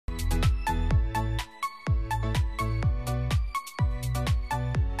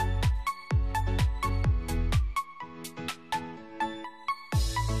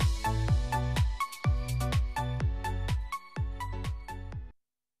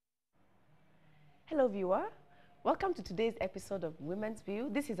Hello, viewer. Welcome to today's episode of Women's View.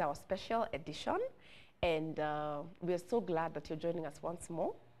 This is our special edition, and we are so glad that you're joining us once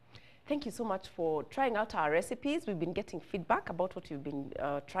more. Thank you so much for trying out our recipes. We've been getting feedback about what you've been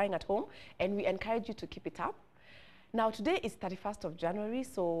trying at home, and we encourage you to keep it up. Now, today is 31st of January,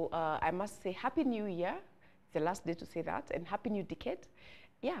 so I must say Happy New Year. It's the last day to say that, and Happy New Decade.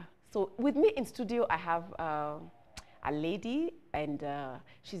 Yeah, so with me in studio, I have a lady, and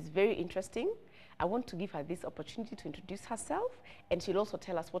she's very interesting. I want to give her this opportunity to introduce herself, and she'll also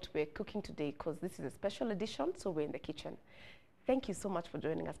tell us what we're cooking today, because this is a special edition, so we're in the kitchen. Thank you so much for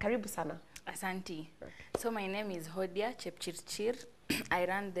joining us. Karibu sana. Asante. So my name is Hodia Chepchirchir. I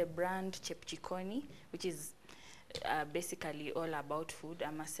run the brand Chepchikoni, which is basically all about food.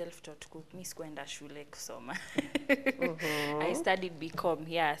 I'm a self-taught cook. Mi sikuenda shule kusoma. I studied BCom,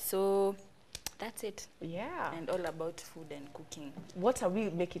 yeah. So that's it. Yeah. And all about food and cooking. What are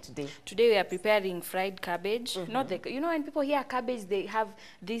we making today? Today we are preparing fried cabbage. Not the, you know, when people hear cabbage, they have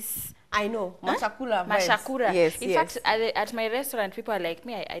this. I know, mashakura vibes. Mashakura. Yes, In fact, at my restaurant, people are like,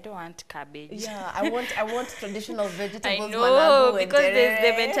 me, I don't want cabbage. Yeah, I want traditional vegetables. I know, managu, because and there's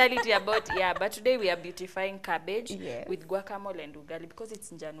the mentality about, yeah, but today we are beautifying cabbage with guacamole and ugali, because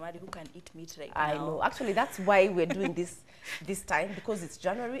it's in January. Who can eat meat right now? I know. Actually, that's why we're doing this time, because it's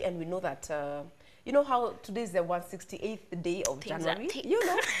January, and we know that, you know how today is the 168th day of January? You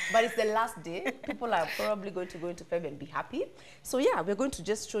know, but it's the last day. People are probably going to go into Feb and be happy. So yeah, we're going to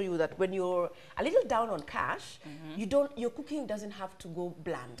just show you that when you're a little down on cash, your cooking doesn't have to go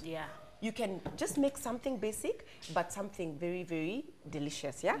bland. Yeah. You can just make something basic, but something very, very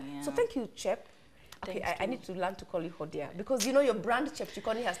delicious, yeah? So thank you, Chep. Okay, I need to learn to call you Hodia, because you know your brand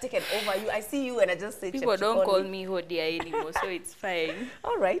Chepchikoni has taken over you. I see you and I just say people Chepchikoni. Don't call me Hodia anymore, so it's fine.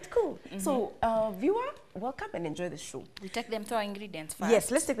 All right, cool. So, viewer, welcome and enjoy the show. We take them through our ingredients first.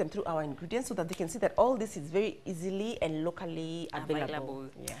 Yes, let's take them through our ingredients so that they can see that all this is very easily and locally available.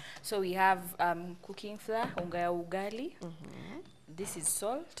 Yeah. So we have cooking flour, unga ya ugali. This is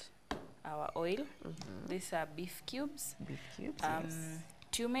salt, our oil. These are beef cubes. Beef cubes, yes.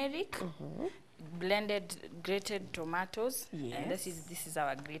 Turmeric. Blended grated tomatoes. Yes. And this is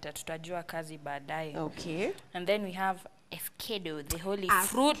our grater. Tutajua kazi baadaye. Okay. And then we have avocado, the holy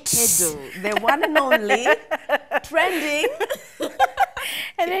fruit. Avocado, the one and only, trending.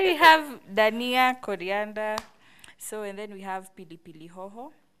 And then we have dania, coriander. So, and then we have pili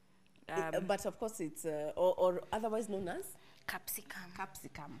hoho. But of course it's, or otherwise known as? Capsicum.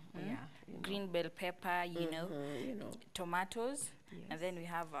 Capsicum, yeah. Green bell pepper, you know. Tomatoes. Yes. And then we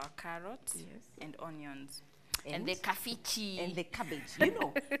have our carrots and onions. And the kafichi. And the cabbage. You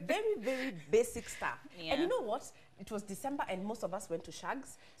know, very, very basic stuff. Yeah. And you know what? It was December and most of us went to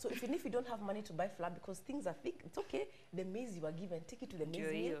Shags. So even if you don't have money to buy flour because things are thick, it's okay. The maize you are given, take it to the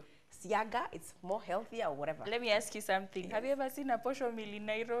maize mill. Siaga, it's more healthier or whatever. Let me ask you something. Have you ever seen a posho mill in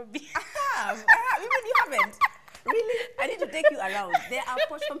Nairobi? I have. Even you haven't. Really? I need to take you around. There are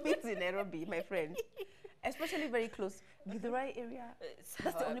portion mills in Nairobi, my friend. Especially very close. Githurai area,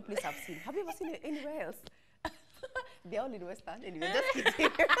 that's the only place I've seen. Have you ever seen it anywhere else? They're all in Western anyway, just kidding.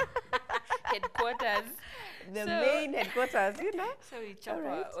 Headquarters. The main headquarters, you know. So we chop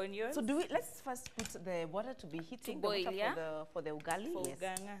our onions. So let's first put the water to be heating. To boil, for the ugali. For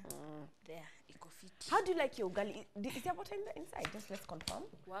uganga. There, how do you like your ugali? Is there water inside? Just let's confirm.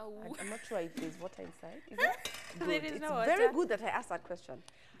 Wow. I'm not sure if there's water inside. Is it? Good. There is no water. Very good that I asked that question.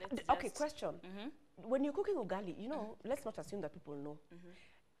 Okay, question. When you're cooking ugali, you know, let's not assume that people know.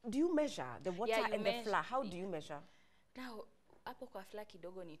 Do you measure the water and the flour? How do you measure? Now, hapo kwa flour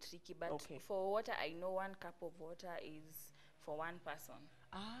kidogo ni tricky, but for water, I know 1 cup of water is for 1 person.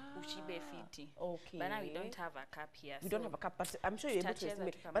 Ushibe fiti. Okay. But now we don't have a cup here. We don't have a cup, but I'm sure you're able to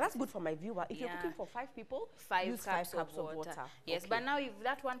estimate. But that's good for my viewer. If you're cooking for 5 people, use 5 cups of water. Yes, but now if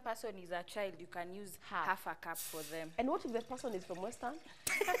that 1 person is a child, you can use half a cup for them. And what if the person is from Western?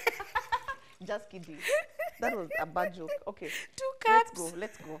 Just kidding. That was a bad joke. Okay. 2 cups.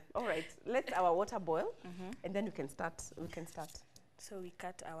 Let's go. All right. Let our water boil, and then we can start. So we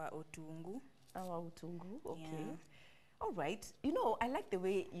cut our otungu. Okay. Yeah. All right. You know, I like the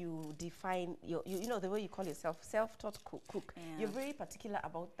way you define you know, the way you call yourself self-taught cook. Yeah. You're very particular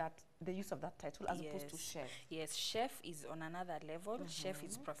about that, the use of that title as opposed to chef. Yes, chef is on another level. Chef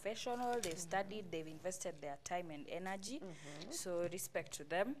is professional. They've studied, they've invested their time and energy. So respect to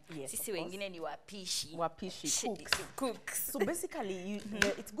them. Yes, sisi wengine ni wapishi. Cooks. So basically,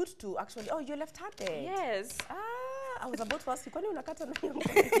 it's good to actually, you're left-handed. Yes. I was about to ask you, kwani unakata na hiyo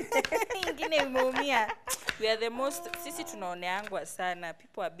ingine imeumia. We are the most, sisi tunaoneangwa sana.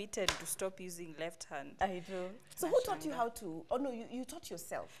 People are beaten to stop using left hand. I do. So who taught you how to, oh no, you taught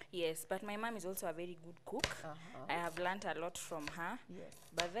yourself? Yes, but my mom is also a very good cook. I have learned a lot from her. Yes.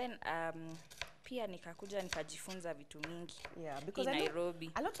 But then, pia nikakuja nikajifunza vitu mingi. Yeah, because in I know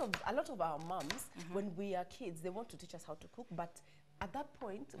Nairobi. a lot of our moms, when we are kids, they want to teach us how to cook, but at that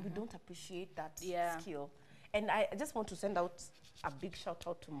point, we don't appreciate that skill. And I just want to send out a big shout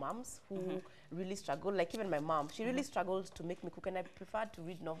out to moms who really struggle. Like even my mom, she really struggles to make me cook, and I prefer to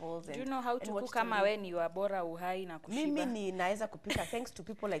read novels. Do you know how to cook kama when you are bora uhai na kushiba? Mimi ni naeza kupika thanks to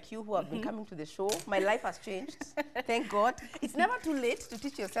people like you who have been coming to the show. My life has changed. Thank God. It's never too late to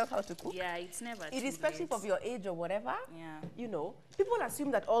teach yourself how to cook. Yeah, it's never too late. Irrespective of your age or whatever. Yeah. You know, people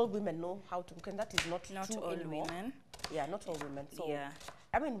assume that all women know how to cook, and that is not true all anymore. women. Yeah, not all women. So, yeah.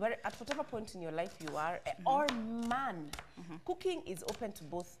 I mean, at whatever point in your life you are, or man, cooking is open to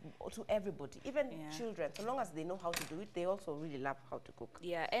both, to everybody, even children. So long as they know how to do it, they also really love how to cook.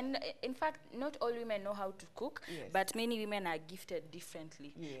 Yeah, and in fact, not all women know how to cook, but many women are gifted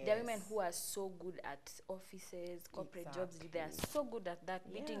differently. Yes. There are women who are so good at offices, corporate jobs. They are so good at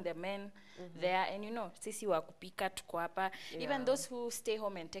that, beating the men there. And you know, sisi wa kupika tuko hapa. Even those who stay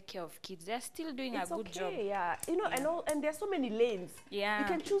home and take care of kids, they're still doing a good job. Yeah, you know, and there's so many lanes. Yeah. You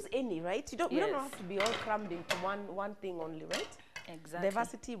can choose any, right? We don't have to be all crammed into one thing only, right? Exactly.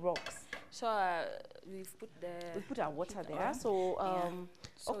 Diversity rocks. So we've put our water there. On. So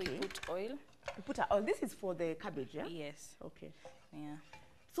so we put oil. We put our oil. This is for the cabbage, yeah? Yes. Okay. Yeah.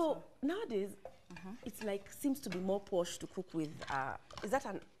 So nowadays, it's like seems to be more posh to cook with. Is that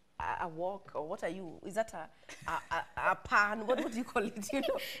a wok, or what are you? Is that a pan? What do you call it? You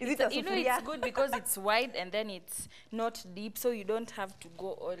know, is it a you know, it's good because it's wide and then it's not deep, so you don't have to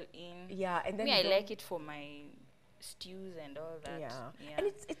go all in. Yeah, and then I like it for my stews and all that. Yeah,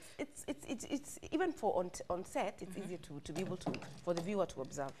 and it's even for on set, it's easier to be able to for the viewer to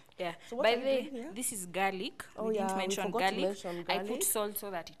observe. Yeah. So what by the way, this is garlic. Oh, we yeah, didn't mention garlic. I put salt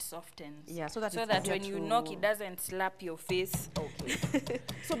so that it softens. Yeah, so that when you knock, it doesn't slap your face. Okay.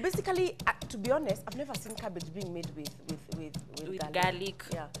 So basically, to be honest, I've never seen cabbage being made with garlic.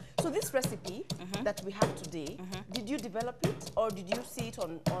 Yeah. So this recipe that we have today, did you develop it, or did you see it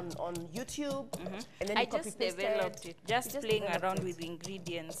on YouTube? And then I just developed it, just playing around with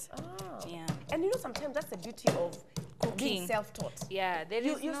ingredients. Yeah. And you know, sometimes that's the beauty of cooking, being self-taught. Yeah,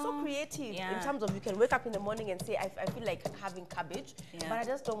 you're so creative in terms of you can wake up in the morning and say, I feel like having cabbage, but I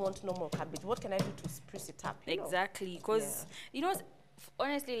just don't want no more cabbage. What can I do to spruce it up? Exactly, because you know,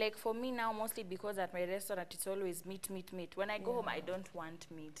 honestly, like for me now, mostly because at my restaurant it's always meat. When I go home, I don't want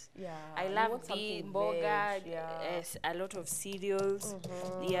meat. Yeah, I love the burger, a lot of cereals.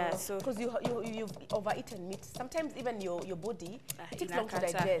 Yeah, so because you've overeaten meat. Sometimes even your body it takes long to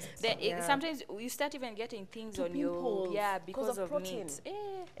digest. Sometimes you start even getting things on your because of protein. Meat.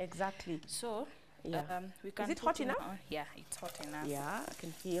 Exactly. So. Yeah. We can Is it hot enough? Yeah, it's hot enough. Yeah, I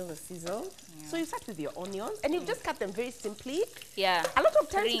can feel the sizzle. Yeah. So you start with your onions, and you just cut them very simply. Yeah. A lot of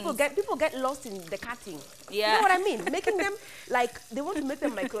times people get lost in the cutting. Yeah. You know what I mean? Making them like they want to make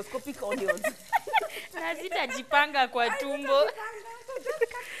them microscopic onions. Nazitajipanga kwa tumbo. Just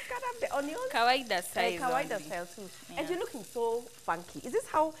cut up the onions. Kawaida size. Kawaida style too. Yeah. And you're looking so funky. Is this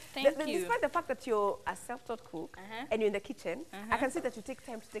how? Thank you. Despite the fact that you're a self-taught cook and you're in the kitchen, I can see that you take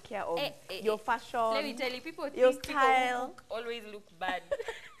time to take care of your fashion. Let me tell you, people your think style. People who cook always look bad.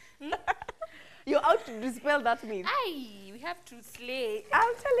 You're out to dispel that myth. We have to slay.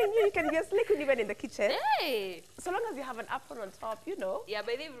 I'm telling you, you can be a slay queen even in the kitchen. Hey. So long as you have an apron on top, you know. Yeah,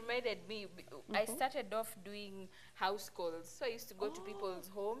 but they've reminded me. I started off doing house calls. So I used to go to people's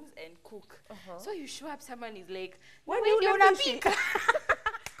homes and cook. So you show up, someone is like, when do you want to pick?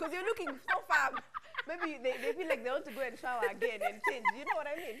 Because you're looking so fab. Maybe they feel like they want to go and shower again and change. You know what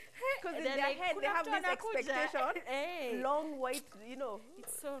I mean? Because in their head, they have this expectation. Long white, you know,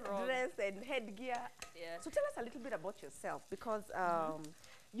 it's so wrong. Dress and headgear. Yeah. So tell us a little bit about yourself, because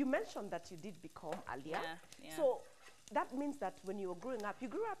you mentioned that you did become earlier. Yeah. So that means that when you were growing up, you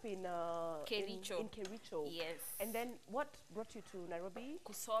grew up in Kericho. In Kericho. Yes. And then what brought you to Nairobi?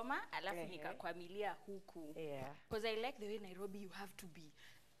 Kusoma, alafu nikakwamilia huku. Yeah. Because I like the way Nairobi you have to be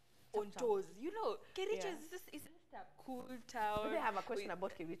on toes. You know, Kericho is just a cool town. Maybe I have a question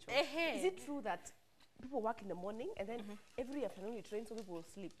about Kericho. Is it true that people work in the morning and then every afternoon you train so people will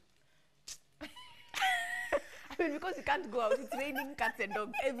sleep? I mean, because you can't go out, it's raining cats and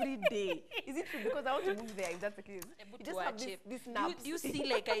dogs every day. Is it true? Because I want to move there if that's the case. You just have this naps. Do you see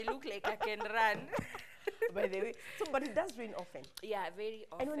like I look like I can run? By the way. So, but it does rain often. Yeah, very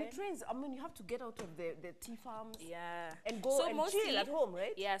often. And when it rains, I mean, you have to get out of the tea farms. Yeah. And go and chill at home,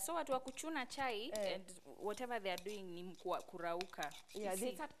 right? Yeah, so watu wa kuchuna chai and whatever they are doing ni kurauka. Yeah,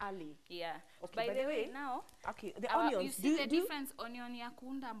 they start early. Yeah. Okay, by the way, now, okay, the onions. You see the difference onion ya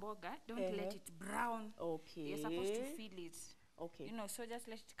kuunda mboga, don't let it brown. Okay. You're supposed to feel it. Okay. You know, so just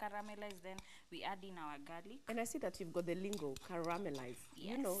let it caramelize, then we add in our garlic. And I see that you've got the lingo, caramelize.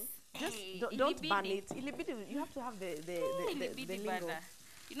 Yes. You know, just don't burn it. You have to have the lingo.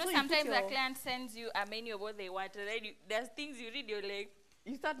 You know, so sometimes a client sends you a menu of what they want, and then there's things you read, you're like,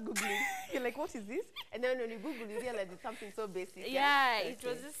 you start Googling. You're like, what is this? And then when you Google, you realize it's something so basic. Yeah, it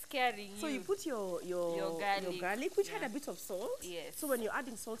was just scaring so you put your garlic, which had a bit of salt. Yes. So when you're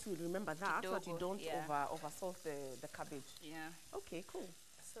adding salt, you remember that, so that you don't over salt the cabbage. Yeah. Okay, cool.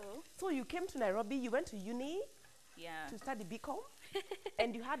 So you came to Nairobi, you went to uni to study BCom,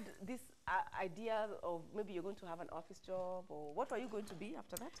 and you had this idea of maybe you're going to have an office job, or what were you going to be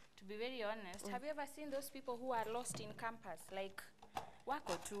after that? To be very honest, have you ever seen those people who are lost in campus? Like,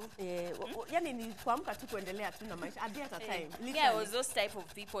 wako tu. Yani ni kuamka tu kuendelea tu na maisha at the time. Yeah, I was those type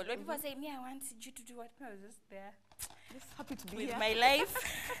of people. When people say, me, I want you to do what, I was just there. Just happy to be with here. my life.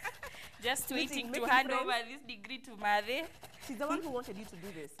 Just waiting to hand over this degree to Mother. She's the one who wanted you to do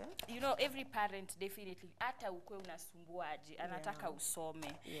this, eh? You know, every parent definitely ata ukwe unasumbuaje anataka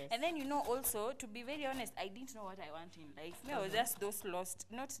usome. Yes. And then, you know, also, to be very honest, I didn't know what I want in life. Me, I was just those lost,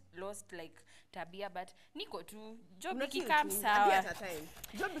 not lost like tabia, but niko tu job ikikam sawa. At a time.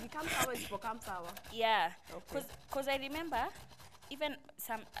 Job ikikam sawa is come sawa. Yeah. Okay. Cause I remember even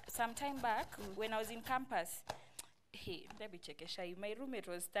some time back when I was in campus, hey, let me check a shy. My roommate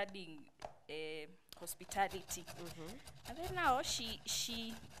was studying hospitality. And then now she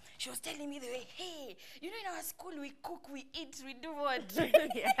was telling me the way, hey, you know, in our school we cook, we eat, we do what?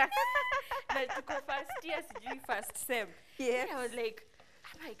 Like to go first year, first sem. Yeah. And I was like,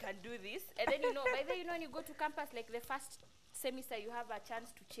 I can do this. And then, you know, by then, you know, when you go to campus, like the first semester, you have a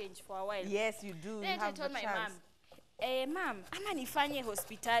chance to change for a while. Yes, you do. Then I told my mom, ma'am, ama nifanye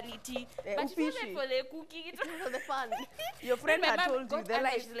hospitality, but it wasn't for the cooking, it was for the fun. Your friend had told you, they're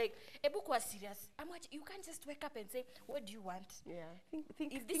like, she's like, Ebu kwa serious. You can't just wake up and say, what do you want? Yeah.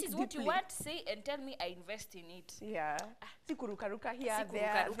 If this is what you want, say and tell me, I invest in it. Yeah. Sikurukaruka here,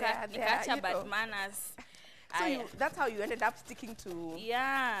 there, but manners. So that's how you ended up sticking to.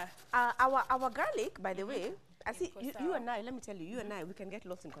 Yeah. Our garlic, by the way, I see you and I, let me tell you, you and I, we can get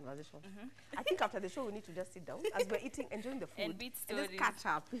lost in conversation. I think after the show, we need to just sit down as we're eating, enjoying the food, and beat stories. And just catch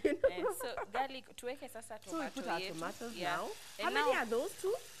up. You know? So garlic, tuweke sasa tomato. So we put our tomatoes now. And how many are those?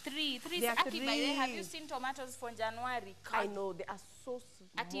 Two? Three. They are Aki, by the way, have you seen tomatoes for January? I know, they are so small.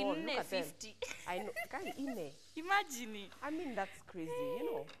 At Look at them. 50. I know. Imagine it. I mean, that's crazy, you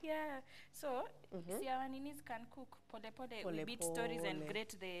know. Yeah. So, see, our ninis can cook. We beat stories and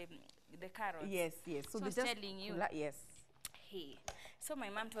grate the carrots. Yes. So I was telling you. Yes. Hey. So my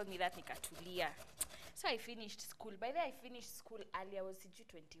mom told me that nikatulia. So I finished school. By the way, I finished school early. I was CG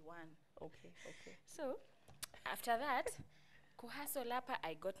 21. Okay. So, after that, Kuhasolapa,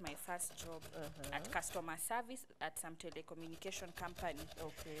 I got my first job at customer service at some telecommunication company.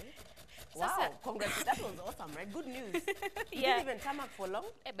 Okay. Wow, congrats. That was awesome, right? Good news. You didn't even tarmac for long?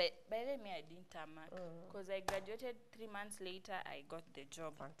 But by then, I didn't tarmac. Because I graduated 3 months later, I got the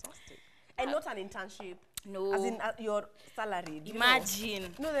job. Fantastic. And not an internship? No. As in your salary?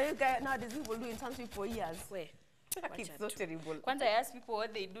 Imagine. No, the guy nowadays people do internship for years. Where? It's so terrible. Kwanza I ask people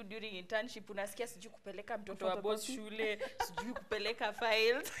what they do during internship, unasikia sijui kupeleka mtoto wa boss shule, sijui kupeleka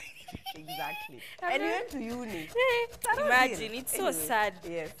files. Exactly. And you went to uni. Imagine, it's so sad.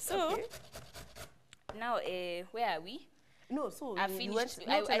 Yes. So, now, where are we? No, so I finished.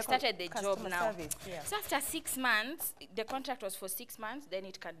 I started the job now. Service, yeah. So after 6 months, the contract was for 6 months, then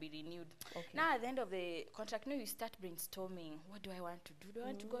it can be renewed. Okay. Now at the end of the contract, you start brainstorming. What do I want to do? Do I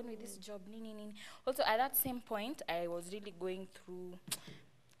want to go on with this job? Also, at that same point, I was really going through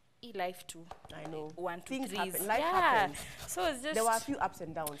life too. I know. 1, 2, 3. Things happen. Life happens. So it's just... There were a few ups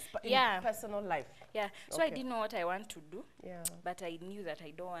and downs but in personal life. Yeah. So I didn't know what I want to do. Yeah. But I knew that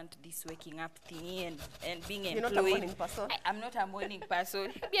I don't want this waking up thingy and being employed. You're not a morning person? I'm not a morning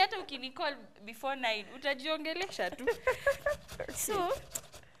person. Hata ukinicall before 9, utajiongelesha tu. So,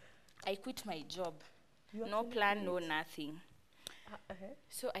 I quit my job. No plan, no nothing.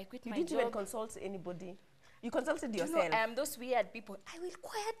 So I quit my job. You didn't even consult anybody? You consulted yourself? You know, I am those weird people. I will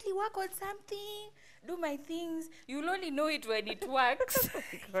quietly work on something, do my things. You'll only know it when it works. Oh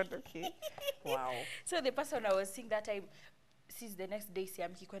my God, okay. Wow. So the person I was seeing that time, since the next day,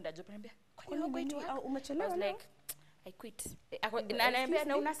 siamki kwenda job, and I'm like, going to work? I was like, I quit.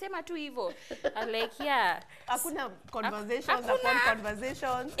 Na unasema tu hivyo. I'm like, yeah. Hakuna conversations upon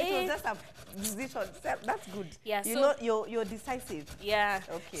conversations. It was just a decision. That's good. Yeah, you so know, you're decisive. Yeah.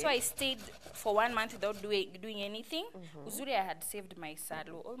 Okay. So I stayed for 1 month without doing anything. Uzuri, I had saved my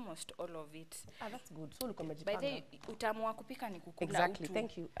salo, almost all of it. Ah, that's good. So ulikuwa By umejipanga. the utamu wa kupika ni kukula Exactly. utu.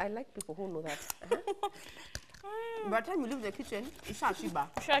 Thank you. I like people who know that. By the time you leave the kitchen, ishashiba.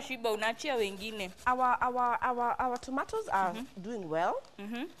 Ushashiba, unaachia wengine. Our tomatoes are doing well.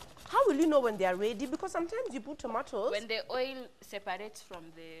 How will you know when they are ready? Because sometimes you put tomatoes. When the oil separates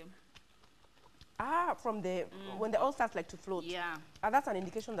from the... From the when the oil starts like to float. Yeah. That's an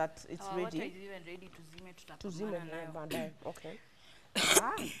indication that it's ready. Water is even ready to zime To zime. Okay.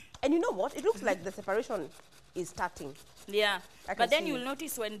 And you know what? It looks like the separation is starting. Yeah. I But then see you'll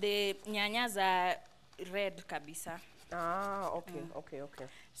notice when the nyanyas are red kabisa. Okay.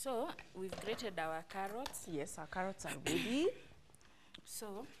 So we've grated our carrots. Yes, our carrots are ready.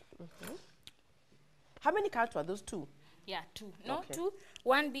 So how many carrots were those? 2? Yeah, 2. No, Okay. 2.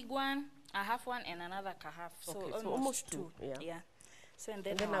 One big one, a half one, and another half. So, Okay, almost 2. Yeah. So and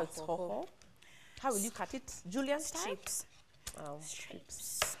then now it's ho-ho. How will you cut it? Julian style? Strips.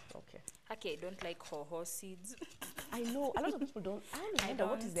 Strips. Okay. Okay, I don't like ho-ho seeds. I know a lot of people don't. I wonder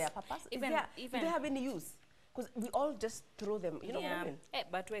what is their purpose. Do they have any use? Because we all just throw them. You know what I mean?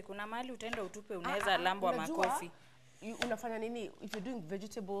 But we kuna mali utaenda utupe unaweza lambwa makofi. Unafanya nini if you're doing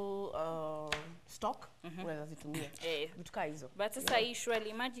vegetable stock unaweza zitumia vitu kama hizo. But sasa usually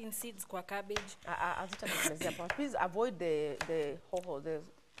imagine seeds kwa cabbage. Azitakuelezea pa. Please avoid the ho-ho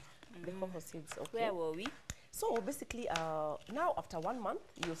seeds. Okay. Where were we? So basically now after 1 month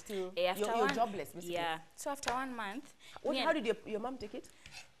you're still you're jobless basically. Yeah. So after 1 month, how did your mom take it?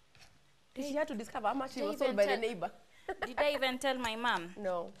 Did she have to discover how much she was sold by the neighbor? Did I even tell my mom?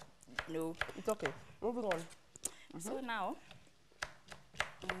 No. It's okay. Moving on. So now,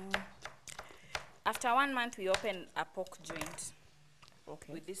 after 1 month, we opened a pork joint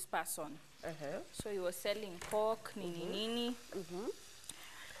with this person. So he was selling pork, nini,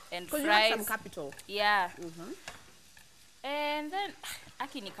 and fries. You had some capital. Yeah. And then,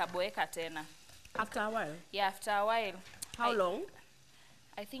 aki nikaboeka tena. After a while? Yeah, after a while. How long?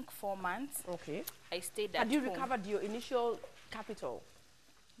 I think 4 months. Okay. I stayed at home. Had you home. recovered your initial capital?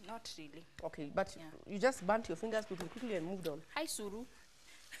 Not really. Okay, but you just burnt your fingers quickly and moved on. Hi, Suru.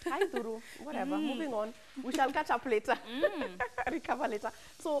 Hi, Suru. Whatever. Moving on. We shall catch up later. Recover later.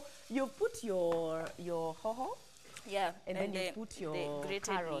 So you put your ho-ho. Yeah. And then you put your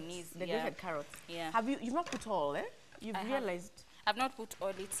carrots. The grated carrots. Yeah. You've not put all, eh? You've realized. I've not put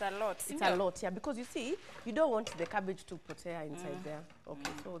all. It's a lot. It's a lot, yeah. Because you see, you don't want the cabbage to protect inside there.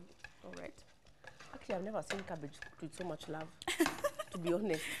 Okay, so all right. Actually, I've never seen cabbage with so much love. To be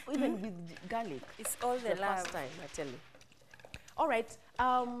honest, even with garlic, it's all the love. First time, I tell you. All right,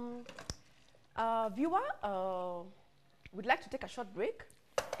 viewer, we'd like to take a short break,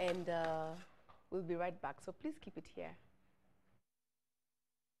 and we'll be right back. So please keep it here.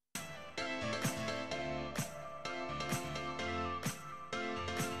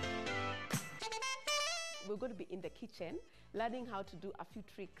 We're going to be in the kitchen, learning how to do a few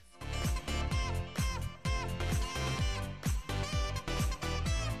tricks.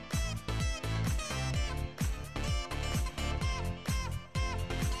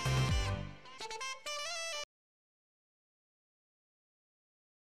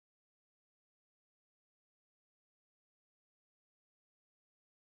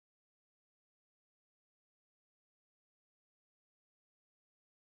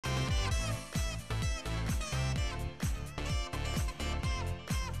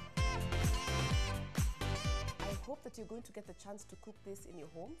 I hope that you're going to get the chance to cook this in your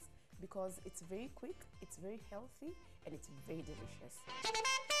homes because it's very quick, it's very healthy, and it's very delicious.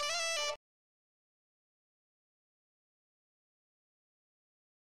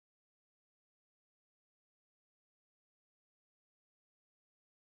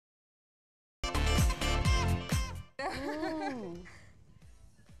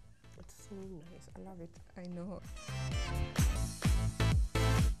 It's so nice. I love it. I know.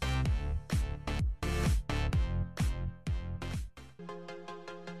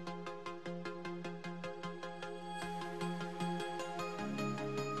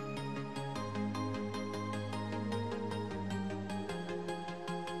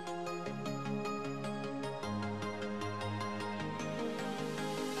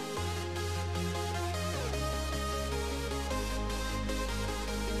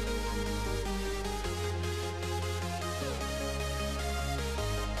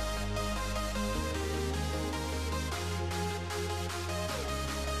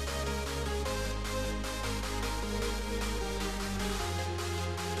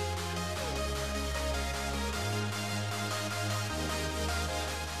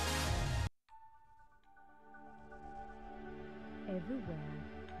 everywhere,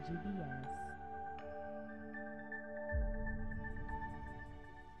 GBS.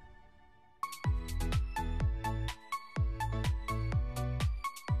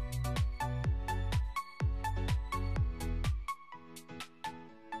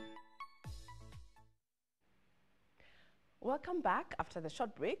 Welcome back after the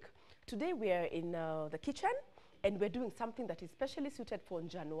short break. Today we are in the kitchen and we're doing something that is specially suited for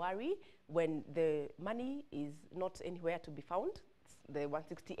January when the money is not anywhere to be found. It's the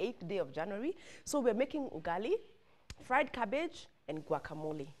 168th day of January. So we're making ugali, fried cabbage, and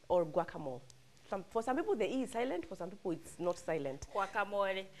guacamole or guacamole. For some people the E is silent, for some people it's not silent.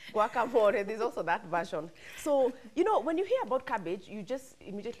 Guacamole. Guacamole, there's also that version. So, you know, when you hear about cabbage, you just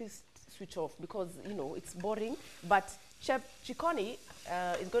immediately switch off because, you know, it's boring. But Chef Chikoni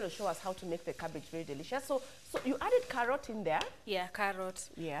is going to show us how to make the cabbage very delicious. So you added carrot in there. Yeah, carrot.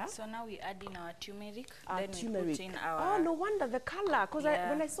 Yeah. So now we add in our turmeric. Then we put in our... Oh, no wonder the color. Because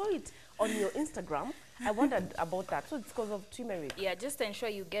when I saw it on your Instagram, I wondered about that. So it's because of turmeric. Yeah, just ensure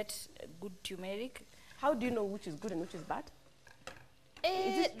you get good turmeric. How do you know which is good and which is bad?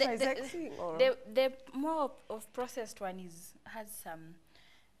 Is it trisexing or? The more of processed one has some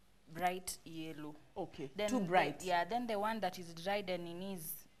bright yellow. Okay, then too bright. Then the one that is dried and it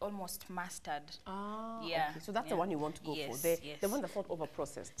is almost mustard. Ah, yeah. Okay. So that's the one you want to go for. The one that's not over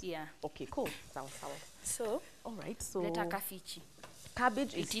processed. Yeah. Okay, cool. Sour. So, all right. So let kafichi.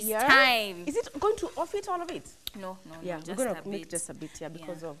 Cabbage is here. It is time. Is it going to off it all of it? No. Yeah, just we're going to make just a bit here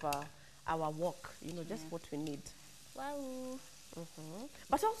because of our work. You know, just what we need. Wow.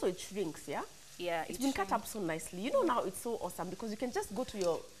 But also it shrinks, yeah? Yeah. It's been cut up so nicely. You know, now it's so awesome because you can just go to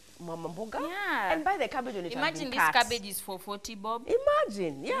your mama mboga and buy the cabbage on it. Imagine this cabbage is for 40 bob.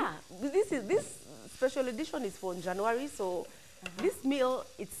 Imagine, yeah. This special edition is for January, so this meal,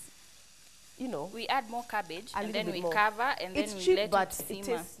 it's, you know, we add more cabbage and then we more. cover and it's then we cheap, let but it simmer. it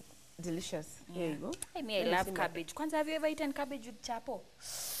tastes delicious. Yeah. Here you go. I love cabbage. Kwanza, have you ever eaten cabbage with chapo?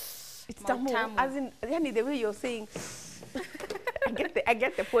 It's tamu. As in, yani, the way you're saying, I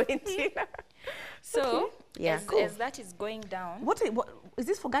get the point. So, okay. as that is going down. What is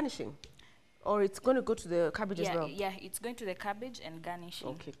this for garnishing? Or it's going to go to the cabbage as well? Yeah, it's going to the cabbage and garnishing.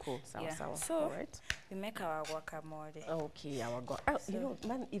 Okay, cool. Sour. So, all right. we make our guacamole. Okay, our guacamole. So, you know,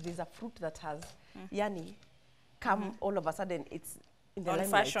 man, if there's a fruit that has yani come all of a sudden, it's in the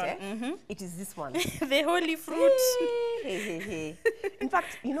limelight, it is this one. The holy fruit. Hey. In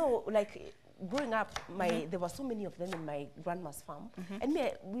fact, you know, like growing up, there were so many of them in my grandma's farm, and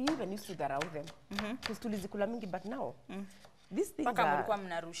we even used to around them because tulizikula mingi. But now, these things are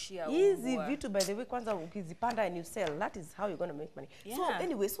easy vitu. By the way, kwanza ukizipanda and you sell, that is how you're going to make money. Yeah. So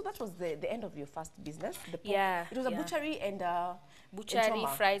anyway, so that was the end of your first business. The pork. Yeah. It was a butchery and butchery,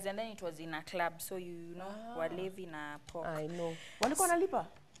 fries, and then it was in a club. So you know, walevi na pork. I know. Walikuwa nalipa?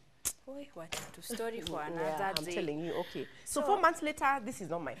 What to story for another I'm day. telling you. Okay. So 4 months later, this is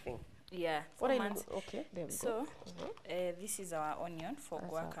not my thing. Yeah. 4 months. Okay, there we go. This is our onion for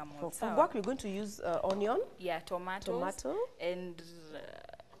guacamole. For guac, we're going to use onion. Yeah, tomato. And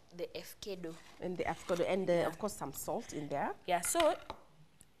the avocado. And the avocado. And of course, some salt in there. Yeah, so,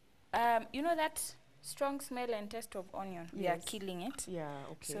 you know that strong smell and taste of onion? We are killing it. Yeah,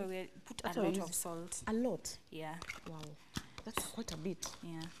 okay. So we put a lot of salt. A lot? Yeah. Wow. That's quite a bit.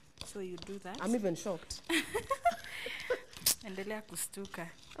 Yeah. So you do that. I'm even shocked. Endelea kustuka.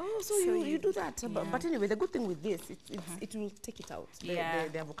 Oh, so you do that. Yeah. But anyway, the good thing with this, it will take it out, the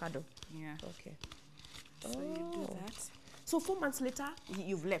avocado. Yeah. Okay. So you do that. So 4 months later,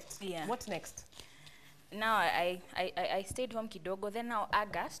 you've left. Yeah. What next? Now I stayed home kidogo. Then now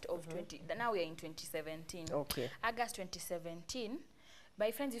August of now we are in 2017. Okay. August 2017.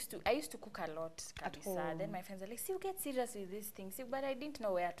 My friends I used to cook a lot, kabisa. Then my friends are like, see, you get serious with these things. See, but I didn't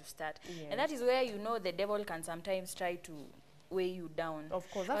know where to start. Yes. And that is where, you know, the devil can sometimes try to weigh you down. Of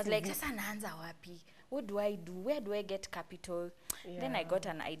course. I was like, sasa naanza wapi? What do I do? Where do I get capital? Yeah. Then I got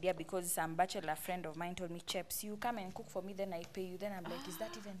an idea because some bachelor friend of mine told me, Cheps, you come and cook for me, then I pay you. Then I'm like, is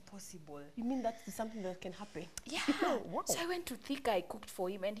that even possible? You mean that's something that can happen? Yeah. Wow. So I went to Thika, I cooked for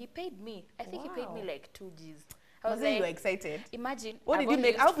him, and he paid me. I think he paid me like 2 Gs. I was like, you were excited. Imagine. What did you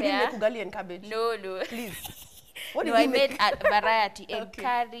make? How did you make ugali and cabbage? No. Please. What did you make? I made a variety. Egg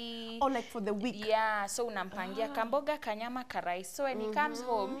curry. Oh, like for the week? Yeah. So unampangia kamboga, kanyama, karai. So when he comes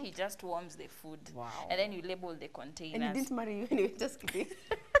home, he just warms the food. Wow. And then you label the containers. And he didn't marry you anyway, just kidding.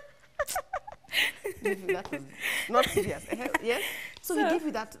 That was not serious. Yes? So he gave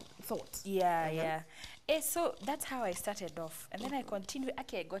you that thought? Yeah. So that's how I started off. And then I continued.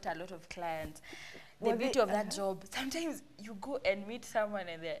 Okay, I got a lot of clients. The beauty of that job, sometimes you go and meet someone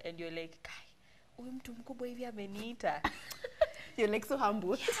and you're like, Kai, huyu mtu mkubwa hivi ameniita. You're like so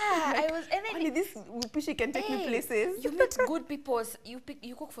humble. Yeah, I was, and then only this Pishi can take me places. You meet good people.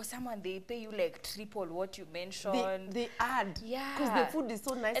 You cook for someone, they pay you like triple what you mentioned. They add. Yeah. Because the food is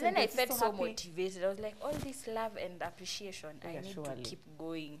so nice. And then I they're felt so happy. motivated. I was like, all this love and appreciation, I need to keep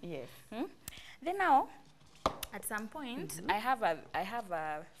going. Yes. Then now, at some point, I have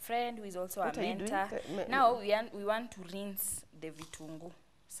a friend who is also a mentor. Now we want to rinse the vitungu.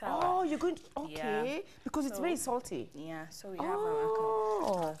 Oh, you're going to, because it's very salty. Yeah, so we have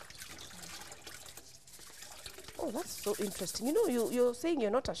our Oh, that's so interesting. You know, you're saying you're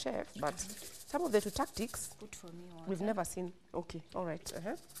not a chef, but some of the tactics good for me we've never seen. Okay, all right.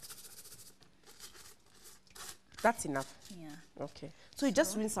 That's enough. Yeah. Okay. So you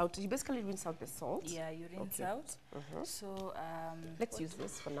just rinse out. You basically rinse out the salt. Yeah, you rinse out. So let's use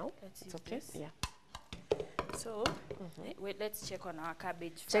this for now. It's okay. This. Yeah. So wait, let's check on our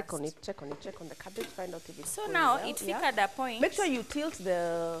cabbage first. Check on the cabbage. Find out if it's so now well. It figured a point. Make sure you tilt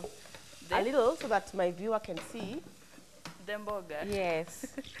a little so that my viewer can see the mboga. Yes.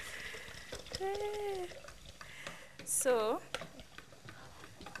 So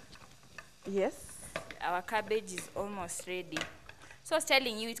yes, our cabbage is almost ready. So I was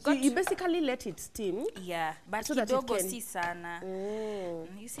telling you, it got... So you basically let it steam. Yeah, but so kidogo si sana.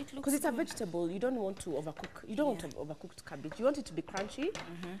 You see, it looks because it's a vegetable. You don't want to overcook. You don't want to overcooked cabbage. You want it to be crunchy.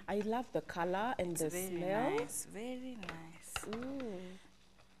 I love the color and the smell. Very nice.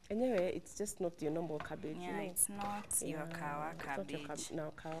 Anyway, it's just not your normal cabbage. Yeah, it's not your kawa cabbage. It's not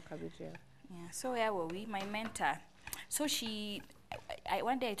your kawa cabbage, yeah. Yeah, so where were we? My mentor. So she...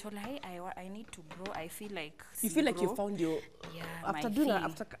 one day I told her, hey, I need to grow. I feel like you feel like you found your after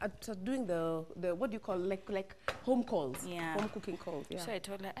doing the what do you call like home calls, home cooking calls. Yeah. So I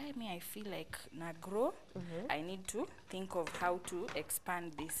told her, I feel like na grow. I need to think of how to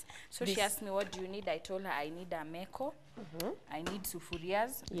expand this. So she asked me, what do you need? I told her I need a meko. I need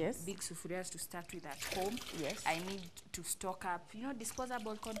sufurias. Yes. Big sufurias to start with at home. Yes. I need to stock up,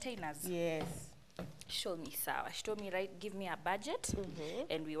 disposable containers. Yes. Show me sour. She told me, right, give me a budget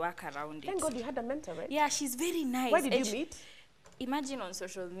and we work around it. Thank God you had a mentor, right? Yeah, she's very nice. Where did you meet? Imagine on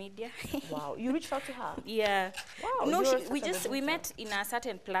social media. Wow, you reached out to her? Yeah. Wow. No, we met in a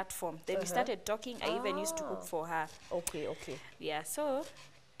certain platform. Then we started talking. I even used to cook for her. Okay. Yeah, so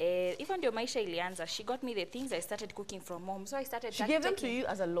even though maisha ilianza, she got me the things. I started cooking from home. So I started... She gave them to you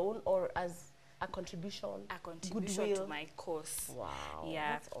as a loan or as... a contribution goodwill to my course. Wow,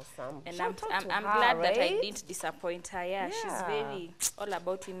 yeah, that's awesome. And I'm glad that I didn't disappoint her. Yeah, she's very all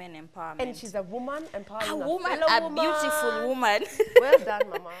about women empowerment. And she's a woman empowering a beautiful woman. Well done,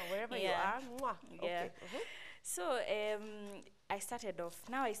 Mama. Wherever you are. Mwah. Yeah. Okay. So I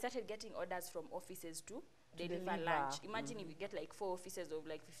started getting orders from offices to deliver lunch. Imagine if you get like 4 offices of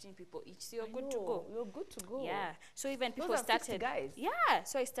like 15 people each, so you're good to go. You're good to go. Yeah. So even people started, guys. Yeah.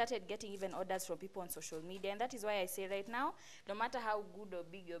 So I started getting even orders from people on social media, and that is why I say right now, no matter how good or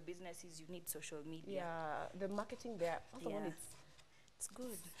big your business is, you need social media. Yeah. The marketing there, first of all, it's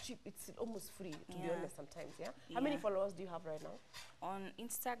good. It's cheap. It's almost free, to be honest. Sometimes, yeah. How many followers do you have right now? On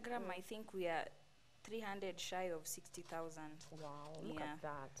Instagram, I think we are 300 shy of 60,000. Wow, look at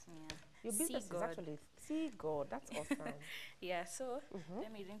that. Yeah. Your business is actually, see God, that's awesome. Yeah, so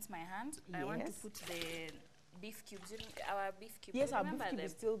let me rinse my hands. I want to put the beef cubes, our beef cubes. Yes, our beef cube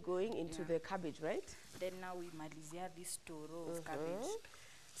is still going into the cabbage, right? Then now we malizia this toro of cabbage.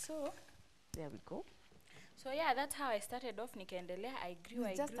 So, there we go. So yeah, that's how I started off. Nikaendelea, I grew.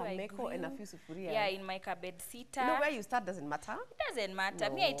 Just a meko and a few sufuria. Yeah, in my cabbage sitter. Where you start doesn't matter. It doesn't matter.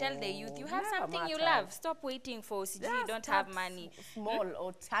 No, me, I tell the youth, you have something you love. Stop waiting for CG. You don't have money. Small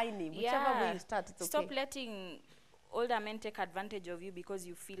or tiny, whichever way you start, it's okay. Stop letting older men take advantage of you because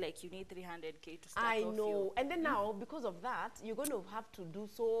you feel like you need 300K to start off. I know. And then now, because of that, you're going to have to do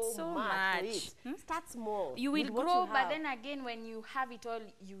so much to it. Start small. You will grow, but then again, when you have it all,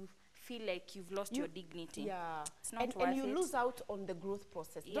 you feel like you've lost your dignity. Yeah. It's not worth and you it. lose out on the growth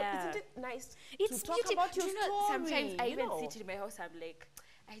process. Yeah. Isn't it nice to talk about your story? Sometimes I even sit in my house, I'm like,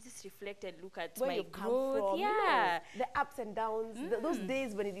 I just reflect and look at where my you growth. Come from, yeah. The ups and downs, those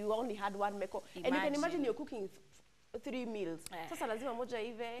days when you only had one meko. And you can imagine you're cooking 3 meals. Sasa lazima moja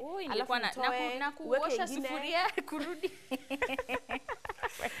ive, alafu nitoe, na kuosha sufuria, kurudi.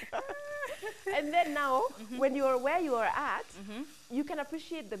 And then now, when you're where you are at, you can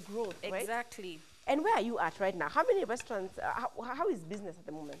appreciate the growth, right? Exactly. And where are you at right now? How many restaurants, how is business at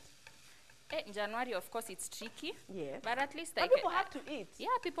the moment? In January, of course, it's tricky. Yeah. But at least people have to eat. Yeah,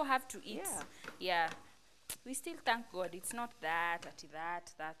 people have to eat. Yeah. We still thank God it's not that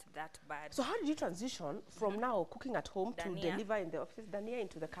bad. So how did you transition from now cooking at home to deliver in the office, Dania,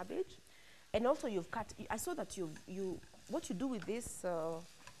 into the cabbage? And also you've cut, I saw that what you do with these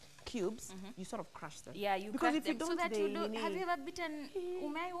cubes, you sort of crush them. Yeah, you because crush if you them don't, so that they, you do. Have you ever bitten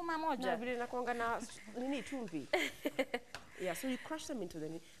uma moja? na vile nakuanga na nini chumvi. Yeah, so you crush them into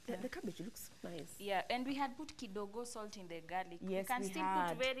the cabbage looks so nice. Yeah, and we had put kidogo salt in the garlic. Yes, we can still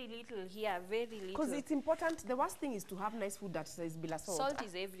put very little here, very little. Because it's important. The worst thing is to have nice food that is bila salt. Salt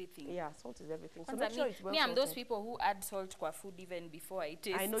is everything. Yeah, salt is everything. So Kwanza make sure it's well me, I'm salted. those people who add salt kwa food even before I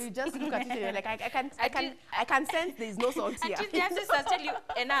taste. I know, you just look at it and you're like, I can sense there's no salt here. Until the sisters tell you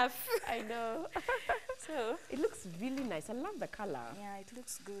enough. I know. So it looks really nice. I love the color. yeah, it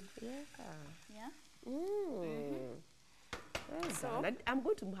looks good. Yeah. Yeah. Well So done. I'm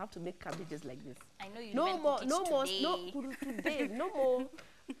going to have to make cabbages like this. I know you No even more, cook it no more, today. today, no more.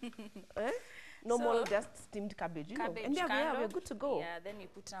 No So, more just steamed cabbage, you know. Cabbage And kando. we're good to go. Yeah, then we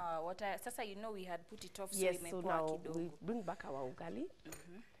put our water. Sasa, you know, we had put it off, Yes, so so imepoa now kidogo. we bring back our ugali.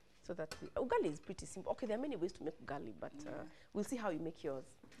 So that ugali is pretty simple. Okay, there are many ways to make ugali, but we'll see how you make yours.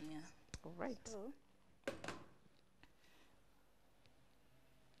 Yeah. All right. So,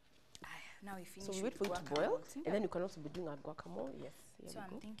 now we finish. So we wait with for it to boil, guacamole. and then you can also be doing our guacamole. Yes. Here So we I'm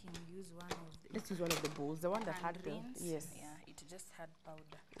go. thinking we use one of the Let's use one of the bowls, the one that had hand the greens. yes. Yeah, it just had powder.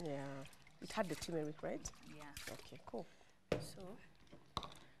 Yeah. It had the turmeric, right? Yeah. Okay, cool. So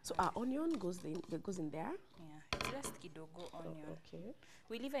So our onion goes in there. yeah, it's just kidogo onion. Okay.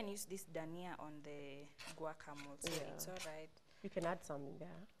 We'll even use this dania on the guacamole, so Yeah. it's all right. You can add some in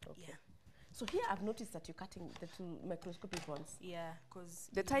there. Okay. Yeah. So here I've noticed that you're cutting the two microscopic ones. Yeah, because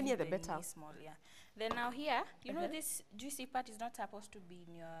The tinier the better. Small, yeah. Then now here, you know this juicy part is not supposed to be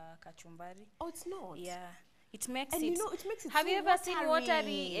in your kachumbari. Oh, it's not. Yeah, it makes And it. you know, it makes it Have so you ever seen watery?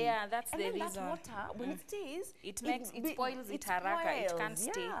 watery. Yeah, that's And the then reason. that water, when it stays, It spoils it haraka. It can't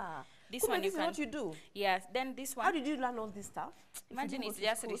stay. Yeah. This Kumbe one you this is can. what you do. Yes, then this one. How did you learn all this stuff? If you Imagine didn't it's go to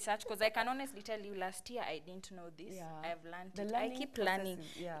just school? research, because I can honestly tell you last year I didn't know this. Yeah. I've learned The it. I learning keep process learning.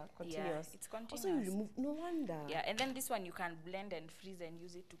 is, continuous. It's Also, you continuous. remove, no wonder. Yeah, and then this one you can blend and freeze and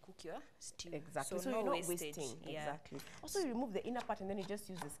use it to cook your stew. Exactly. So no you're not wastage. wasting. Yeah. Exactly. Also, you remove the inner part and then you just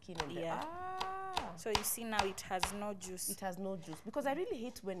use the skin and Yeah. So you see now it has no juice. it has no juice. Because I really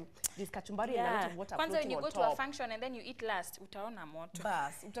hate when there's kachumbari and a Yeah. lot of water Kwanza when floating you on go top. to a function and then you eat last, utaona moto.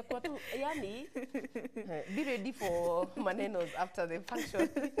 Bas, utakuwa tu, yani, be ready for manenos after the function.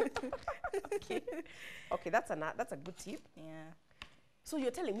 Okay. Okay, that's a good tip. Yeah. So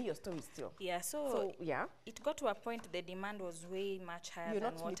you're telling me your story still. Yeah, So yeah. it got to a point the demand was way much higher You're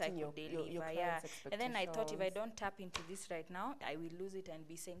than not what I meeting could your deliver. clients' And then I thought if I expectations. don't tap into this right now, I will lose it and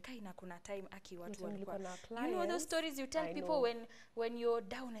be saying, Kaina kuna time aki watu Until walikuwa. nilikuwa na You know those clients, stories you tell I people know. when you're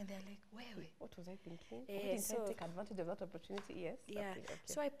down and they're like, wewe. What was I thinking? Yeah, Didn't I so- take advantage of that opportunity? Yes. Yeah. Okay, okay.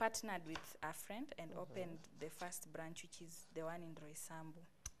 So I partnered with a friend and opened the first branch, which is the one in Roysambu.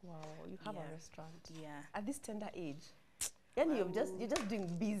 Wow, you have Yeah. a restaurant. Yeah. At this tender age. Yani you're just doing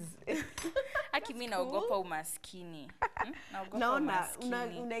biz. Aki mi naogopa umaskini. Naogopa Naona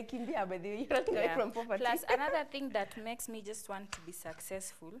umaskini. unaikimbia by the way, you're running away Yeah. from poverty. Plus, another thing that makes me just want to be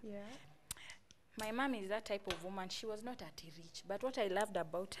successful, Yeah. my mom is that type of woman. She was not at rich, but what I loved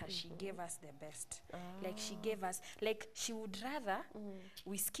about her, she gave us the best. Like she gave us, like she would rather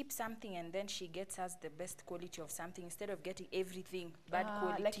we skip something and then she gets us the best quality of something instead of getting everything bad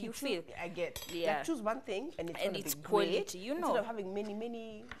quality. Like you choose- feel? I get. Yeah. Like choose one thing and it's And gonna it's be quality, great, you instead know. of having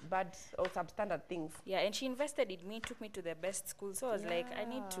many bad or substandard things. Yeah, and she invested in me, took me to the best school. So I was like,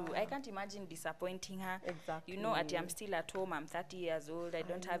 I can't imagine disappointing her. Exactly. You know, I'm still at home, I'm 30 years old, I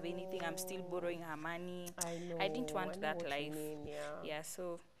don't have anything, I'm still borrowing her money. I know. I didn't want know that what you life. mean, Yeah,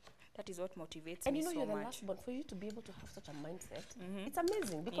 so that is what motivates And me you know, so you're the much. last one. For you to be able to have such a mindset, it's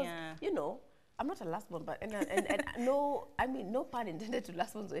amazing because Yeah. you know. I'm not a last one, but and no, I mean no pun intended to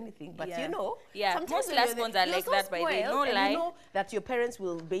last ones or anything, but Yeah. you know, Yeah, sometimes most when last you're the- ones are you're like so that, by the way, spoiled no and lie. you know that your parents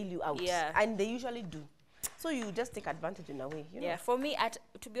will bail you out, Yeah. and they usually do. So you just take advantage in a way, you know. Yeah, for me,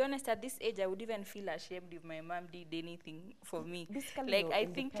 to be honest, at this age, I would even feel ashamed if my mom did anything for me. Basically, Like, you're I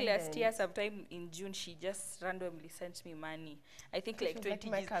think last year, independent. sometime in June, she just randomly sent me money. I think like She was like, 20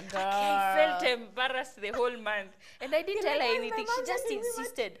 "My Gs. girl." I felt embarrassed the whole month. And I didn't You're tell like, her "Oh, my anything. mom She just sent me money."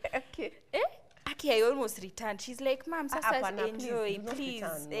 insisted. Okay. Eh? Aki, I almost returned. She's like, Mom, sasa Apana, enjoy, please, do not please.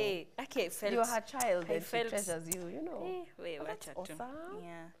 return, no. Eh, Aki, I felt. You're her child, I and she felt- treasures you, you know. Eh, wait, Oh, that's wacha tu. awesome.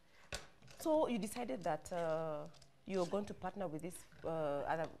 Yeah. So you decided that you're going to partner with this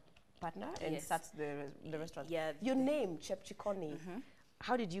other partner and Yes. start the restaurant. Yeah. Your name, Chef Chikoni.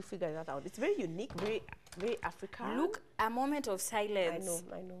 How did you figure that out? It's very unique, very African. Look, a moment of silence.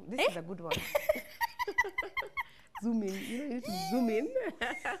 I know. This is a good one. zoom in. You know, you need to zoom in.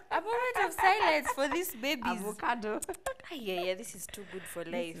 A moment of silence for these babies. Avocado. Yeah, this is too good for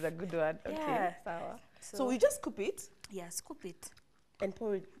life. This is a good one. Okay, Yeah. sour. So we just scoop it Yeah, scoop it. and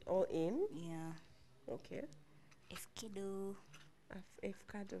pour it all in. Yeah. Okay. Avocado.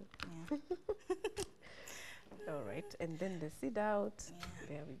 Avocado. Yeah. All right, and then the seed out. Yeah.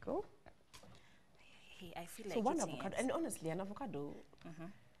 There we go. Hey, I feel So like one eating avocado, it. and honestly, an avocado.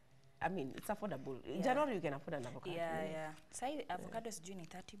 I mean, it's affordable. In Yeah. January, you can afford an avocado. Yeah. Side avocado is doing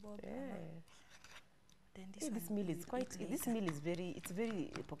 30 bob. Yeah. Then Hey, this one meal is we'll quite. eat This later. meal is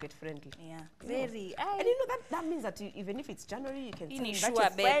very pocket friendly. Yeah. You know. Very. And you know that means that even if it's January, you can still Ini invite sure your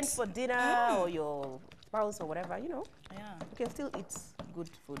bet. friend for dinner or your spouse or whatever. You know, Yeah. you can still eat good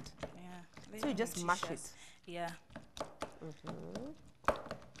food. Yeah. So you just mash nutritious. it. Yeah.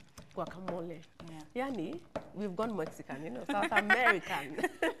 Guacamole. Yeah. Yani, we've gone Mexican, you know, South American.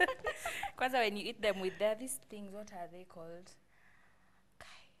 Kwanza when you eat them with these things, what are they called?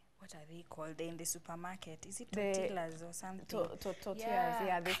 What are they called? They're in the supermarket. Is it tortillas or something? Tortillas, Yeah.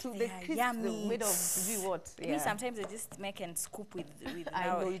 yeah. The two, They the are crisps, yummy. made of what? Me, Yeah. sometimes I just make and scoop with I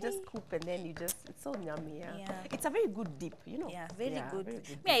now. know, you just scoop and then you just, it's so yummy, yeah. Yeah. It's a very good dip, you know. Yeah, very good. Very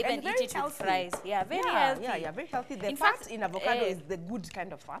good Me, I dip. even And eat very it healthy. with fries. Yeah, very healthy. Yeah, very healthy. The In fat fact, in avocado is the good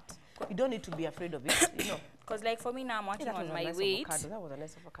kind of fat. You don't need to be afraid of it, you know. Because like for me now, I'm working That was on a my nice weight. avocado. That was a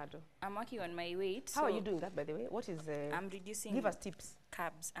nice avocado. I'm working on my weight. How are so you doing that, by the way? What is I'm reducing give us tips.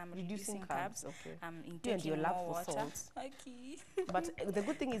 carbs. I'm Reducing reducing carbs, carbs. okay. I'm You and intaking your love more for water. salt. Okay. But the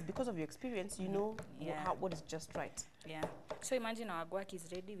good thing is because of your experience, you know Yeah. what is just right. Yeah. So imagine our guac is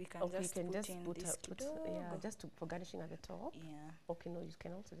ready. We can Okay, just you can put just in put, this yeah, just for garnishing at the top. Yeah. Okay, no, you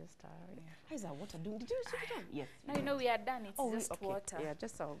can also just stir it. Yeah. How is our water doing? Did you switch it on? Yes. Now you know we are done. It's Oh, just okay. water. Yeah,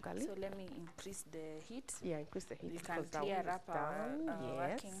 just our garlic. So let me increase the heat. Yeah, increase the heat We can because that clear one is up our done.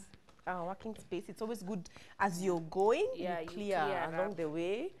 working. Our working space. It's always good as you're going. Yeah, you you clear clear along up. the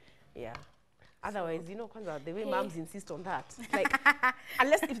way. Yeah. Otherwise, you know, kwanza, the way Hey. moms insist on that. Like,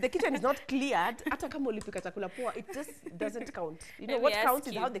 unless if the kitchen is not cleared, hata kama ulipika chakula poa, it just doesn't count. You know, Let what me counts ask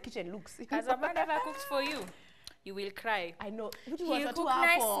is you. how the kitchen looks. Has a man ever cooked for you? You will cry. I know. He'll cook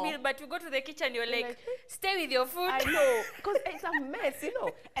nice meal, but you go to the kitchen, you're like, stay with your food. I know, because it's a mess, you know.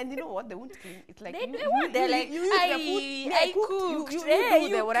 And you know what? They won't clean. It's like They won't. They're like, you use the food. Me, I cooked. You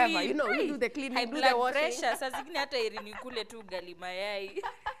do the whatever. You know, you do the cleaning, High you do the blood washing. pressure. Saa zingine hata heri nikule tu ugali mayai.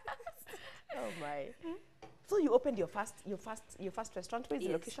 Oh my. So you opened your first restaurant. Where is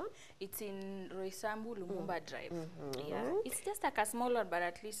the Yes. location? It's in Roysambu, Lumumba Drive. Yeah, it's just like a small one, but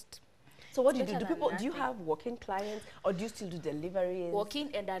at least So what do you It's do? Do better people? than Do you nothing. have walk-in clients, or do you still do deliveries?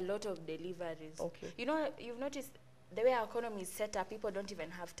 walk-in and a lot of deliveries. Okay. You know, you've noticed the way our economy is set up, people don't even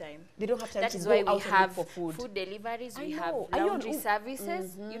have time. They don't have time That to is go why we out and look have for food. deliveries, I we know. have Are you on laundry Uber?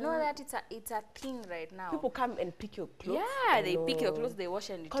 services. You know that it's a thing right now. People come and pick your clothes. Yeah, I they pick your know. clothes, they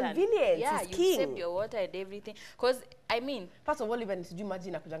wash and return. Convenience Yeah, is you king. save your water and everything. Because, I mean, First of all, even did you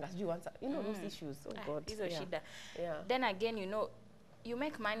imagine akujanga sijui once? You know those issues. Oh God. hizo shida. Yeah. Then again, you know, you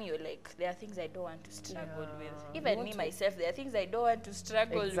make money, you're like, there are things I don't want to struggle Yeah. with. You Even want me, to- myself, there are things I don't want to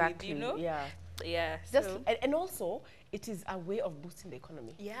struggle Exactly. with, you know? Yeah. Yeah. Just So, and also it is a way of boosting the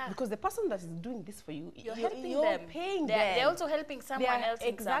economy. Yeah. Because the person that is doing this for you, you're helping you're them. paying they're, them. They're also helping They someone are- else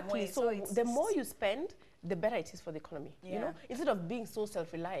exactly. in some way. So the more you spend, the better it is for the economy. You Yeah. know, instead of being so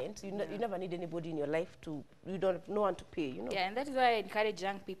self-reliant, you never need anybody in your life to. You don't have no one to pay. You know. Yeah, and that is why I encourage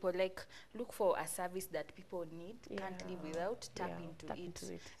young people, like, look for a service that people need, can't live without, tap Yeah, into tap it.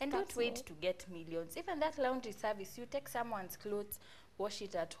 into it. And Start don't wait small. to get millions. Even that laundry service, you take someone's clothes, wash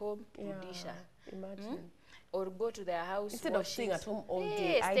it at home, rudisha. Imagine. Or go to their house, Instead of wash staying it. at home all Yeah,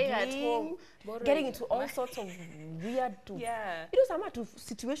 day, staying at idling, home, borrowing getting into all money. sorts of weird Yeah. You know, some are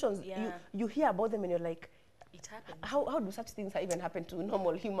situations Yeah. you hear about them and you're like, It happens. how do such things even happen to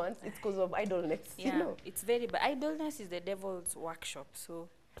normal humans? It's because of idleness. Yeah, You know. it's very bad. Idleness is the devil's workshop. So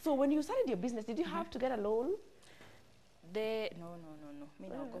So when you started your business, did you have to get a loan? no. Me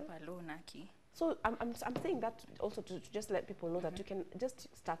naogopa loan aki. So I'm saying that also to just let people know that you can just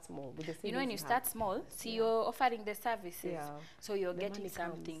start small with the savings You know, when you have. start small, see, you're offering the services. Yeah. So you're The getting money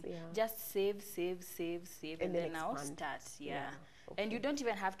comes, something. yeah. Just save, And and then then now expand. start. Yeah. Yeah, And you don't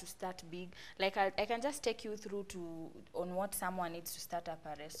even have to start big. Like, I can just take you through on what someone needs to start up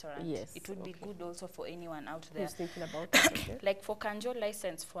a restaurant. Yes, It would be okay. good also for anyone out there. Who's thinking about it? Okay. Like, for Kanjo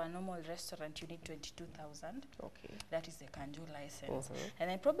license for a normal restaurant, you need 22,000. Okay. That is the Kanjo license. And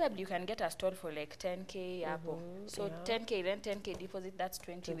then probably you can get a stall for like 10K Apple. So yeah. 10K rent, 10K deposit, that's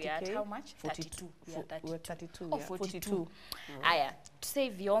 20. We are at 20K? how much? 42. 32. We are 32. We're 32. Oh, yeah. 42. Aya, to say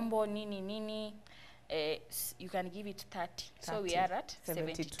vyombo, nini. you can give it 30. So we are at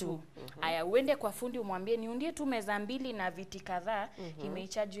 72. Aya, uende kwa fundi umwambie niundie tu meza mbili na viti kadhaa, he may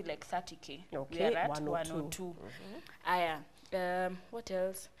charge you like 30k. Okay, We are at 102. Aya, what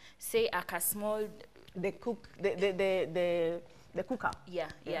else? Say a small The cooker. Yeah.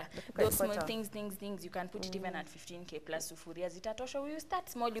 The cooker Those is small better. things, you can put it even at 15k plus sufuria. Zitatosha. You start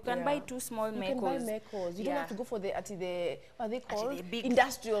small. You can buy 2 small You mekos. can buy mekos. You don't have to go for the what are they called? the big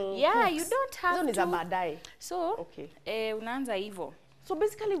Industrial. Yeah, cooks. you don't have Those to. are baadaye. So, Okay. unaanza hivyo. So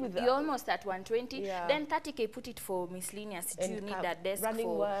basically with You're almost at 120. Yeah. Then 30k put it for miscellaneous. And You need a desk running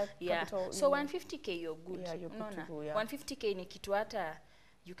for work, yeah. capital, So 150k you're good. Yeah, you're good to go, yeah. 150k ni kitu hata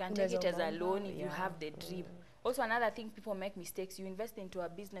you can take it as a loan if you Yeah. have the dream. Also, another thing, people make mistakes. You invest into a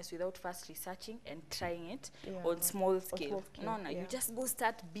business without first researching and trying it on small scale. No, you just go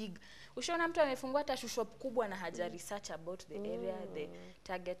start big. Ushaona mtu amefungua hata shop kubwa na haja research about the area, the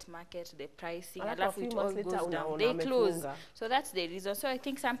target market, the pricing. Alafu it all goes down. They close. So that's the reason. So I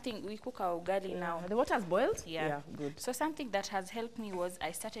think something, we cook our ugali now. The water has boiled? Yeah, good. So something that has helped me was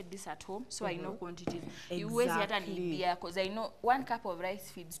I started this at home, so I know quantities. Huwezi hata niibia, because I know 1 cup of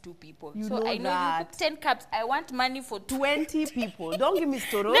rice feeds 2 people. You so know I know that. you cook 10 cups. I want money for 20 people. Don't give me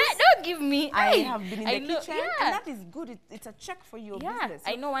storos. Don't give me. I have been in the know, kitchen, yeah. and that is good. It's a check for your business.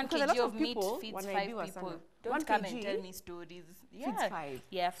 I know 1 because a kg lot of meat people, feeds when 5 I do people. asana, Don't 1 come kg and tell me stories. feeds 5.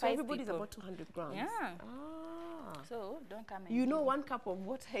 Yeah, 5 so everybody's people. about 200 grams. Yeah. Ah. So don't come and You know 1 cup of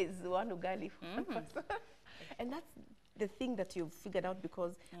water is 1 ugali. And that's the thing that you've figured out,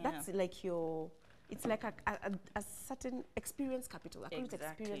 because that's like your... It's like a certain experience capital. I call it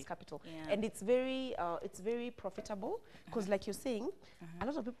experience capital. Yeah. And it's very profitable, because like you're saying, a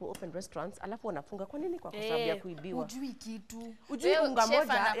lot of people open restaurants, alafu wanafunga kwa nini? Kwa sababu ya kuibiwa. Ujui kitu. Ujui unga Chef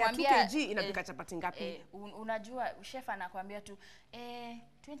moja ya anakuambia, 2 kg inapika chapati ngapi? Unajua chef anakuambia tu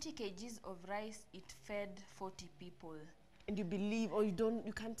 20 kgs of rice it fed 40 people. And you believe, or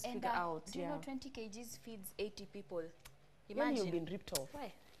you can't figure out. Do you know 20 kgs feeds 80 people? Imagine you've been ripped off.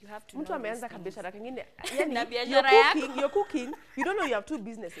 Why? You have to Mtu know ameanza these kabiashara kingine. Na biashara yako. You're cooking. You don't know you have 2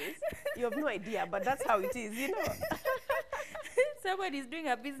 businesses. You have no idea, but that's how it is, you know. Somebody's doing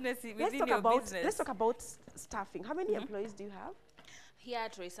a business within your business. Let's talk about staffing. How many employees do you have? Here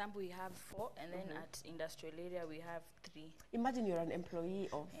at Roysambu we have 4, and then at industrial area we have 3. Imagine you're an employee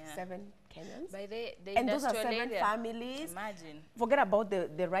of 7 Kenyans. By the and those are industrial 7 area, families. Imagine. Forget about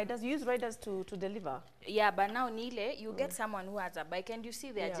the riders. You use riders to deliver. Yeah, but now Nile, you get someone who has a bike, and you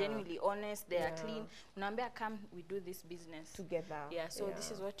see they are genuinely honest, they are clean. Unambia, come, we do this business together. Yeah, so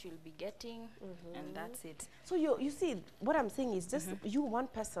this is what you'll be getting, and that's it. So you see, what I'm saying is just you, one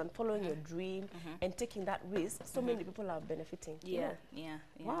person, following your dream and taking that risk. So many people are benefiting. Yeah.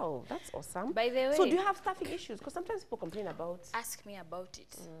 Wow, that's awesome. By the way, so do you have staffing issues? Because sometimes people complain about. Ask me about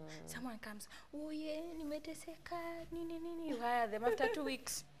it. Someone comes, oh yeah, nimeteseka, nini. You hire them after 2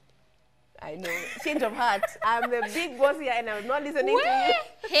 weeks. I know. Change of heart. I'm the big boss here, and I'm not listening to you.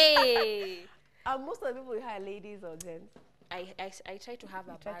 Hey. Most of the people you hire ladies or gents. I try to have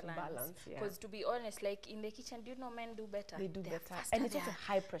a balance. Because to be honest, like in the kitchen, do you know men do better? They do better. And it's also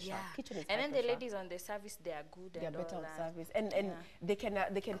high pressure. Yeah. Kitchen is and high then pressure. the ladies on the service, they are good. They are and better all on that. service. And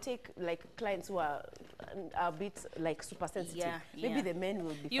they can take like clients who are a bit like super sensitive. Maybe the men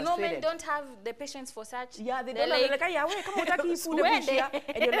will be frustrated. know, men don't have the patience for such. Yeah, they don't have like, yeah, wait, come on,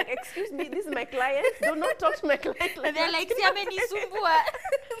 and you're like, excuse me, this is my client. Do not talk to my client like they're like,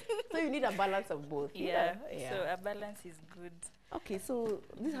 so you need a balance of both. Yeah. So a balance is good. Okay, so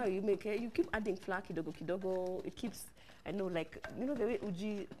this is how you make it. You keep adding flour, kidogo. It keeps, I know, like, you know the way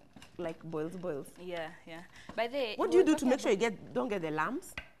uji like boils. Yeah. By the way, what do you do to make sure you don't get the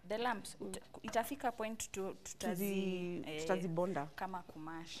lumps? The lumps, itafika point to tutazibonda kama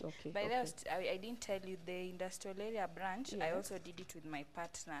kumash. Okay. By the way, I didn't tell you the industrial area branch. I also did it with my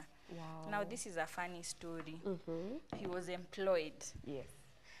partner. Wow. Now this is a funny story. He was employed. Yes.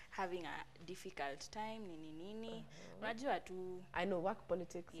 Having a difficult time, nini. Unajua tu. I know, work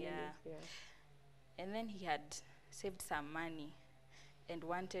politics. Yeah. And then he had saved some money and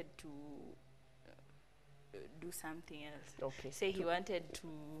wanted to do something else. Okay. Say he wanted to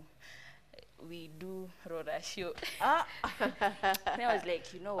we do roller show. And I was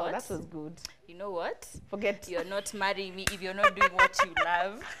like, you know what? Oh, that was good. You know what? Forget. You're not marrying me if you're not doing what you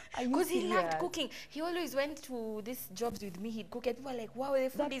love. Because he loved cooking. He always went to these jobs with me. He'd cook and people were like, wow, the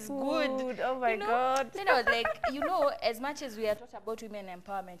food is good. Oh my God. Then I was like, you know, as much as we are taught about women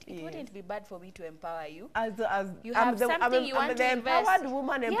empowerment, it wouldn't be bad for me to empower you. As you have something you want to invest. I'm the empowered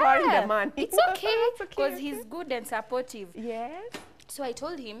woman empowering the man. It's okay. Because he's good and supportive. Yes. So I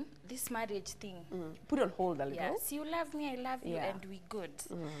told him, this marriage thing. Put on hold a little. Yes, you love me, I love you, and we good.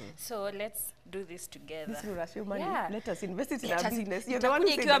 So let's do this together. This will rush your money. Yeah. Let us invest it in Let our us- business. You're the one who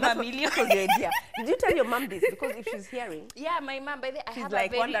itakuja said ikiwa that. mamilioni. That was the idea. Did you tell your mom this? Because if she's hearing. Yeah, my mom, by the way, I She's have like a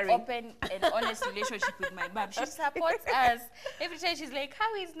very wondering. open and honest relationship with my mom. She supports us. Every time she's like,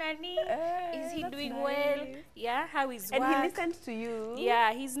 how is Nani? Is he that's doing nice. well? Yeah, how is And work? he listens to you.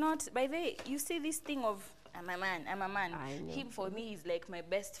 Yeah, he's not. By the way, you see this thing of, I'm a man. I know. Him, for me, he's like my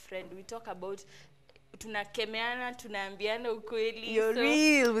best friend. We talk about, tunakemeana, tunaambiana ukweli. You're so,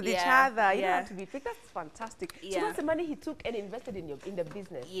 real with each yeah, other. You don't yeah. have to be fake. That's fantastic. So Yeah. that's the money he took and invested in the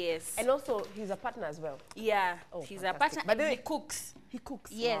business. Yes. And also, he's a partner as well. Yeah, Oh, he's fantastic. a partner By the and he way- cooks. He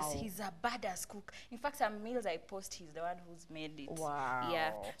cooks. Yes, Wow. he's a badass cook. In fact, some meals I post, he's the one who's made it. Wow.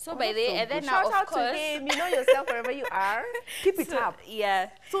 Yeah. So Oh, by that's the so and then good. now Shout of out course. to him. You know yourself wherever you are. Keep it So, up. yeah.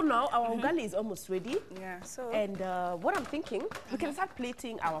 So now our ugali is almost ready. Yeah. So And what I'm thinking, we can start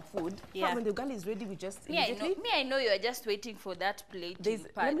plating our food. Yeah. So when the ugali is ready, we just me, immediately. I know you're just waiting for that plate.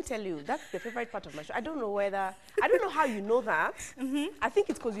 Let me tell you, that's the favorite part of my show. I don't know how you know that. I think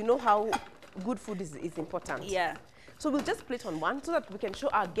it's because you know how good food is important. Yeah. So we'll just plate on one so that we can show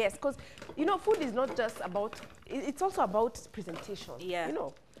our guests. Because, you know, food is not just about, it's also about presentation. Yeah. You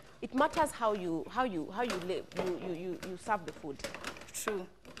know, it matters how you live, you serve the food. True.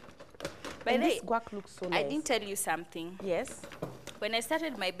 By And the this way, guac looks so nice. I didn't tell you something. Yes. When I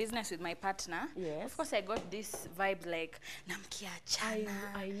started my business with my partner, Yes. of course I got this vibe like namkiachana.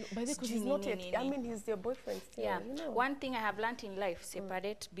 I know. By the way, because sijui he's not nini, yet, I nini. mean, he's your boyfriend still, Yeah. you know. One thing I have learned in life,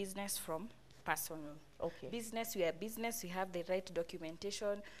 separate business from personal. Okay. Business, we are business, we have the right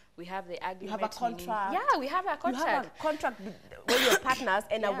documentation, we have the agreement. You have a nini, nini. contract. Yeah, we have a You contract. have a contract with your partners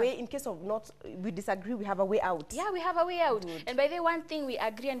and a Yeah. way, in case of we disagree, we have a way out. Yeah, we have a way out. Good. And by the one thing we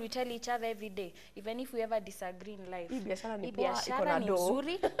agree and we tell each other every day, even if we ever disagree in life, Hii biashara ni hii poa, iko biashara na ni do.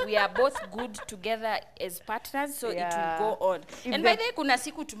 nzuri, we are both good together as partners, so Yeah. it will go on. If And by the- the way, kuna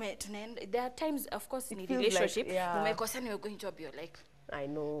siku tunaenda, there are times, of course, in a feels like, relationship, yeah. mmekosana, you're going to be like, I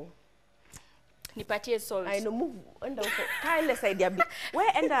know. nipatie salt. I know, move, enda huko. Kaa ile side ya we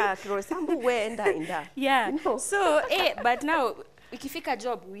enda Kirosambu, we enda Inda. Yeah. You know? So, but now, ikifika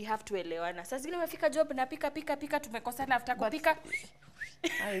job, we have to elewana. Sasa zingine umefika job na pika, tumekosana after kupika.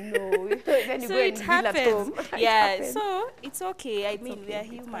 I know. Then you So go and it deal at happens. home. It Yeah, happens. so it's okay. I mean, okay. we are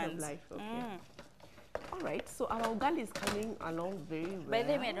It's part of humans. life, okay. All right, so our ugali is coming along very well. By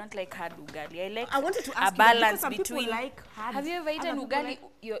the way, I don't like hard ugali. I like I wanted to ask a you that because balance some people between. like hard, Have you ever eaten other people ugali?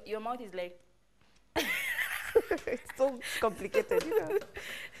 like- Your mouth is like. It's so complicated, you know.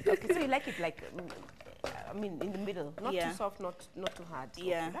 Okay, so you like it like, I mean, in the middle, not Yeah. too soft, not too hard.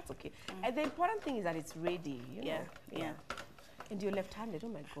 Yeah. Okay, that's okay. And the important thing is that it's ready, you know. Yeah. And you're left-handed. Oh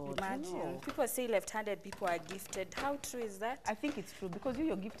my God. Imagine. No. People say left-handed people are gifted. How true is that? I think it's true because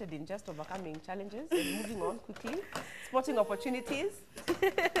you're gifted in just overcoming challenges and moving on quickly, spotting opportunities.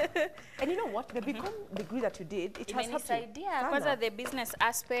 And you know what? The become degree that you did, it has helped you. idea. Sana. Kwanza the business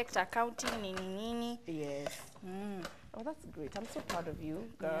aspect, accounting, nini. Yes. Oh, that's great. I'm so proud of you,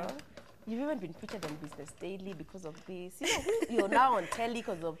 girl. Yeah. You've even been featured on Business Daily because of this. You know, you're now on telly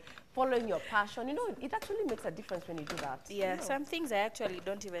because of following your passion. You know, it actually makes a difference when you do that. Yeah, you know. some things I actually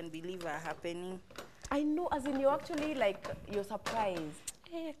don't even believe are happening. I know, as in you're actually like, you're surprised.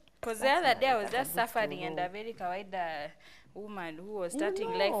 Because the That's other day I nice. was That's just a good suffering and to a very kawaida woman who was You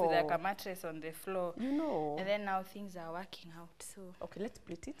starting life with like know. a mattress on the floor. You know. And then now things are working out. So Okay, let's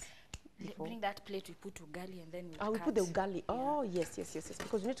split it. before. bring that plate, we put ugali and then we We cut. put the ugali. Oh, yes.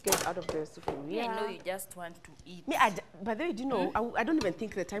 Because you need to get it out of the sufuria. Yeah, I know you just want to eat. Me, by the way, do you know, I don't even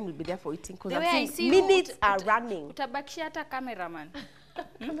think the time will be there for eating because The way I I'm see seeing you, minutes are running. Utabakishia hata cameraman.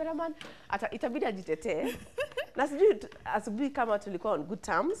 Cameraman, itabidi ajitetee. Na sijui asubuhi kama tulikuwa on good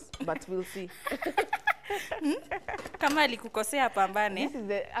terms, but we'll see. Kama alikukosea pambane. This is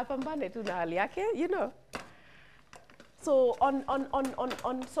the apambane tu na hali yake, you know. So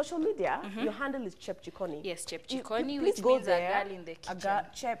on social media, your handle is Chep Chikoni. Yes, Chep You- Chikoni, please which go means there. a girl in the kitchen.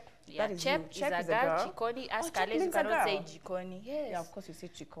 Chep. Yeah, that is Chep you. is Chep a is girl. girl. Chikoni, ask Chep Alice, you means a cannot say girl. Jikoni. Yes. Yeah, of course you say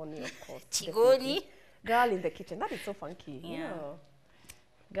Chikoni, of course. Chigoni. definitely. Girl in the kitchen. That is so funky. Yeah. You know.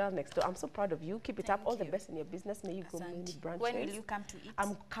 Girl next door. I'm so proud of you. Keep it up. Thank All the you. best in your business. May you grow many Asante. branches. When will you come to eat?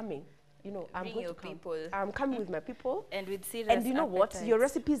 I'm coming. You know, I'm Bring going your to come. people. I'm coming with my people. And with serious And you know what? Your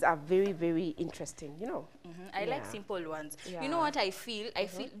appetites. recipes are very, very interesting. You know. I like Yeah. simple ones. Yeah. You know what I feel? I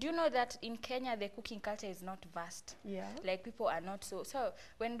feel. Do you know that in Kenya the cooking culture is not vast? Yeah. Like people are not so. So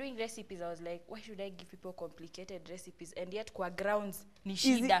when doing recipes, I was like, why should I give people complicated recipes? And yet, kwa grounds ni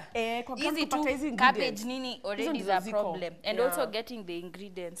Easy- shida. kwa grounds Easy kupata hizi to ingredients. cabbage nini already is ndizo a ziko. problem. And Yeah. also getting the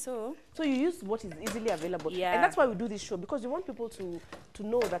ingredients. So So you use what is easily available. Yeah. And that's why we do this show, because we want people to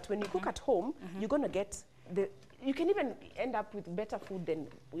know that when you cook at home, you're going to get you can even end up with better food than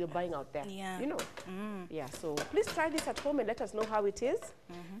you're buying out there. Yeah. You know? Yeah, so please try this at home and let us know how it is.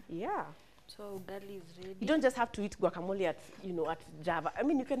 Yeah. So ugali is ready. You don't just have to eat guacamole at, you know, at Java. I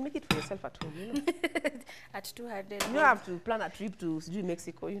mean, you can make it for yourself at home, you know? At 200. You don't have to plan a trip to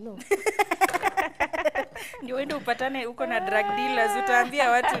Mexico, you know? Ndio uende upatane uko na drug dealers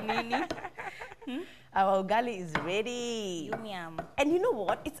utaambia watu nini? Our ugali is ready. Yum. And you know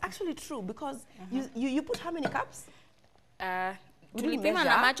what? It's actually true because you put how many cups? Tulipima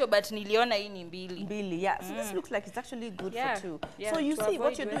na macho but niliona hii ni mbili. Mbili, yeah. So this looks like it's actually good for two. Yeah, so you see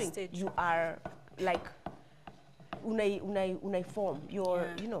what you're wastage. doing? You are like unai form. You're,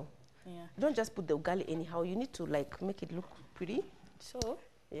 you know. Yeah. Don't just put the ugali anyhow. You need to like make it look pretty. So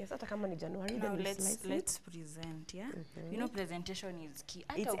yes, hata kama ni January, now then let's present, yeah? You know, presentation is key.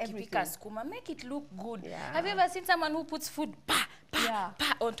 It's Hata ukipika skuma, make it look good. Yeah. Have you ever seen someone who puts food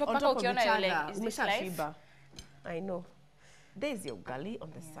on top of ukiona you're like, is this life? I know. There's your ugali on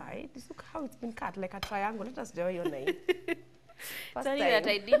the side. Just look how it's been cut, like a triangle. Let us draw your name. Sorry that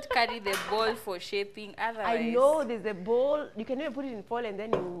I didn't carry the bowl for shaping. Otherwise, I know there's a bowl. You can even put it in foil and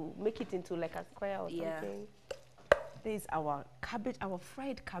then you make it into like a square or something. There's our cabbage, our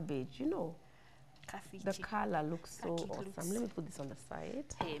fried cabbage, you know. The color looks so awesome. Let me put this on the side.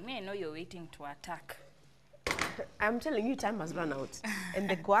 Hey, may I know you're waiting to attack. I'm telling you, time has run out. And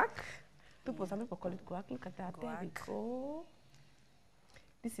the guac, some people call it guac. Look at that. There we go.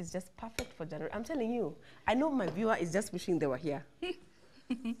 This is just perfect for January. I'm telling you, I know my viewer is just wishing they were here.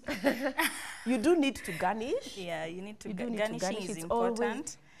 You do need to garnish. Yeah, you need to garnishing is it's important.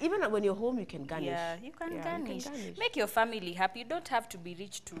 Always, even when you're home, you can garnish. Yeah, you can garnish. Make your family happy. You don't have to be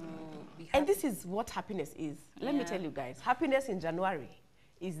rich to be happy. And this is what happiness is. Let me tell you guys, happiness in January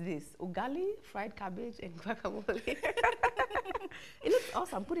is this: ugali, fried cabbage, and guacamole. It looks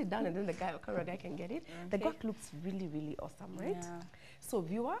awesome. Put it down and then the camera guy can get it. The guac looks really, really awesome, right? Yeah. So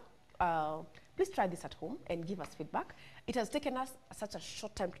viewer, please try this at home and give us feedback. It has taken us such a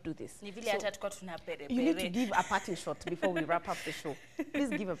short time to do this. So you need to give a parting shot before we wrap up the show. Please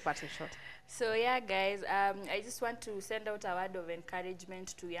give a parting shot. So yeah, guys, I just want to send out a word of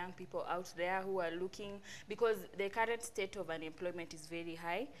encouragement to young people out there who are looking, because the current state of unemployment is very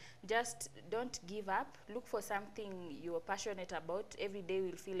high. Just don't give up. Look for something you're passionate about. Every day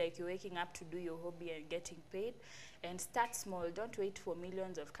will feel like you're waking up to do your hobby and getting paid. And start small. Don't wait for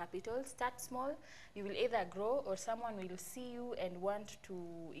millions of capital. Start small. You will either grow or someone will see you and want to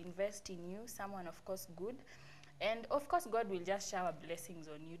invest in you. Someone, of course, good. And, of course, God will just shower blessings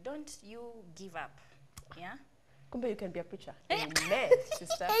on you. Don't you give up. Yeah? Kumbe, you can be a preacher. Amen,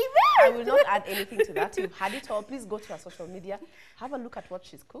 sister. Amen. I will not add anything to that. You've had it all. Please go to our social media. Have a look at what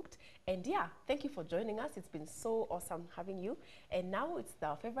she's cooked. And yeah, thank you for joining us. It's been so awesome having you. And now it's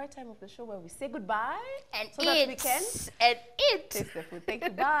our favorite time of the show where we say goodbye. And so that we can taste the food. Thank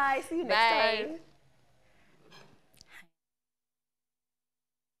you. Bye. See you next time.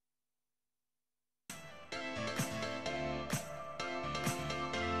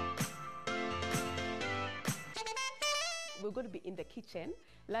 We're going to be in the kitchen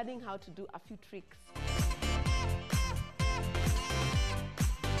learning how to do a few tricks.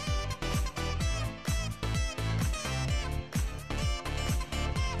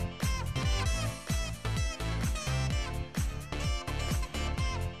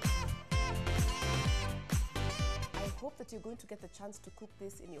 I hope that you're going to get the chance to cook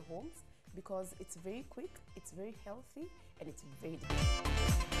this in your homes because it's very quick, it's very healthy, and it's very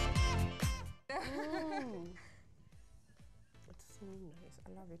It's so nice. I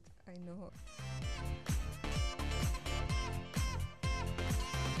love it. I know.